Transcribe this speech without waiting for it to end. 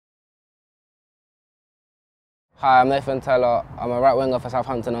Hi, I'm Tella. I'm a right winger for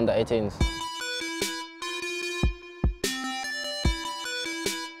Southampton under 18s.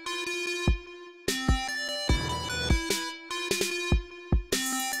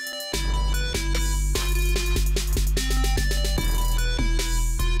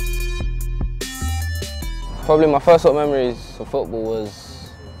 Probably my first sort of memories of football was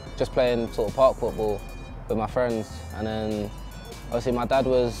just playing sort of park football with my friends, and then obviously my dad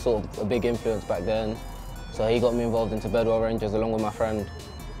was sort of a big influence back then, so he got me involved into Bedwell Rangers along with my friend,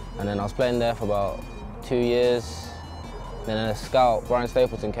 and then I was playing there for about 2 years. Then a scout, Brian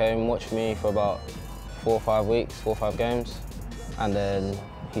Stapleton, came, watched me for about 4 or 5 weeks, 4 or 5 games, and then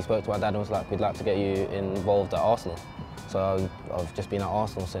he spoke to my dad and was like, we'd like to get you involved at Arsenal. So I've just been at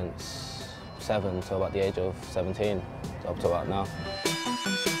Arsenal since 7 till about the age of 17, up to about now.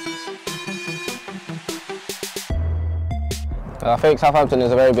 I think Southampton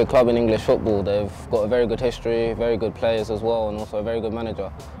is a very big club in English football. They've got a very good history, very good players as well, and also a very good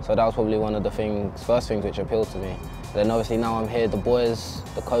manager. So that was probably one of the first things which appealed to me. Then obviously now I'm here, the boys,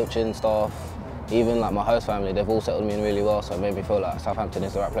 the coaching staff, even like my host family, they've all settled me in really well, so it made me feel like Southampton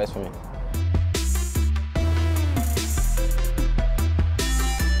is the right place for me.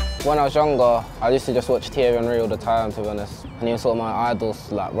 When I was younger, I used to just watch Thierry Henry all the time, to be honest. And he was sort of my idol,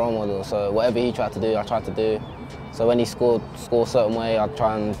 like role model, so whatever he tried to do, I tried to do. So when he scored a certain way, I'd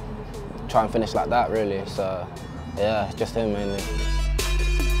try and finish like that, really. So yeah, just him mainly.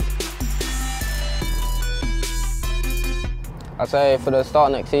 I'd say for the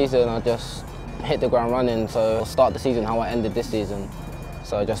start of next season, I just hit the ground running. So I'll start the season how I ended this season.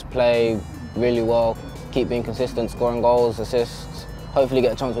 So just play really well, keep being consistent, scoring goals, assists, hopefully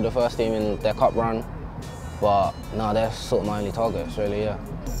get a chance with the first team in their cup run. But no, they're sort of my only targets, really, yeah.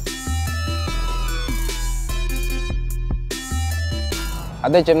 I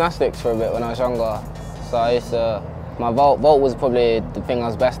did gymnastics for a bit when I was younger, so my vault was probably the thing I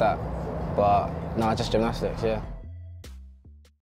was best at, but no, just gymnastics, yeah.